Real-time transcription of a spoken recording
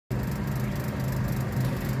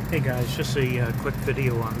Hey guys, just a quick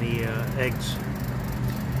video on the eggs,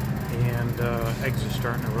 and eggs are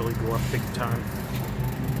starting to really go up big time.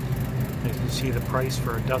 As you can see, the price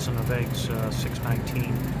for a dozen of eggs,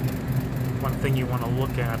 $6.19. One thing you want to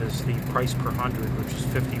look at is the price per hundred, which is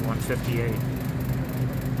 $51.58.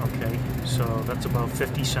 Okay, so that's about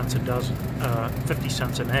 50 cents a dozen, 50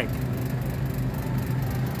 cents an egg.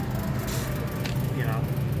 You know,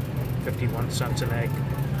 51 cents an egg.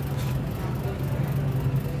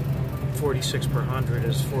 46 per hundred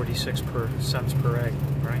is 46 cents per egg,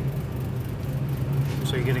 right?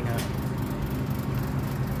 So you're getting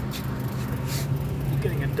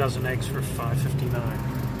a dozen eggs for $5.59,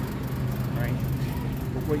 right?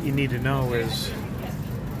 But what you need to know is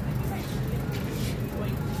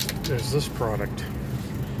there's this product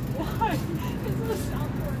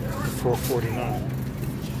for $4.49.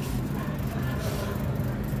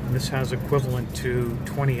 This has equivalent to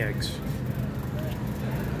 20 eggs.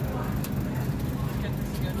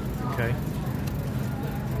 Okay.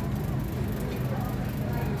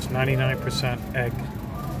 It's 99% egg.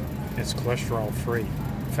 It's cholesterol free,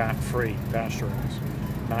 fat free, pasteurized.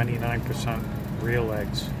 99% real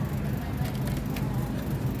eggs.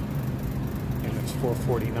 And it's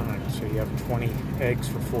 $4.49. So you have 20 eggs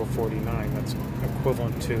for $4.49. That's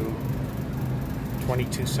equivalent to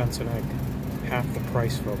 22 cents an egg. Half the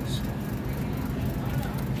price, folks.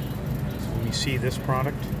 So when you see this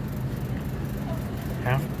product,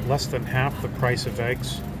 less than half the price of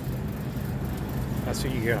eggs, that's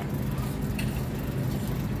what you got.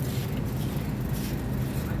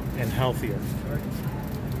 And healthier.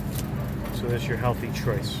 So there's your healthy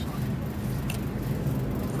choice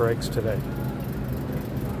for eggs today.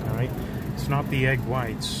 Alright? It's not the egg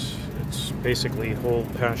whites, it's basically whole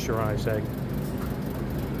pasteurized egg.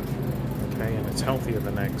 Okay, and it's healthier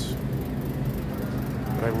than eggs.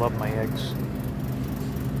 But I love my eggs.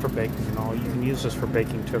 For baking and all. You can use this for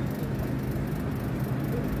baking too.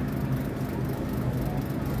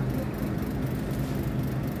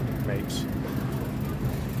 Mapes.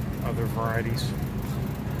 Other varieties.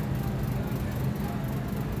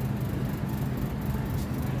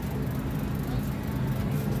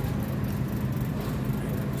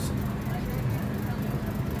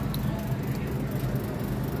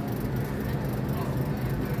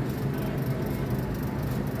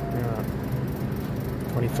 Yeah.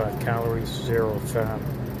 25 calories, 0 fat,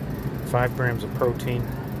 5 grams of protein.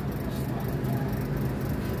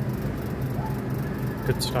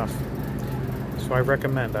 Good stuff. So I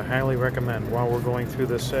highly recommend, while we're going through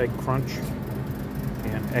this egg crunch,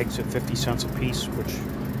 and eggs at 50 cents a piece, which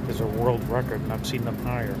is a world record, and I've seen them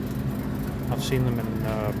higher. I've seen them in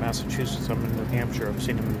Massachusetts. I'm in New Hampshire. I've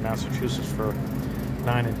seen them in Massachusetts for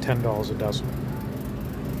 $9 and $10 a dozen.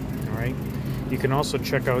 All right. You can also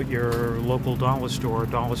check out your local dollar store.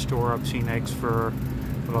 I've seen eggs for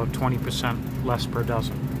about 20% less per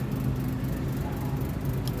dozen.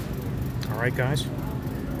 Alright guys,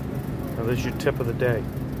 now there's your tip of the day.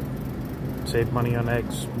 Save money on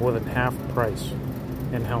eggs, more than half price,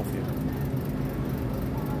 and healthier.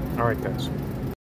 Alright guys.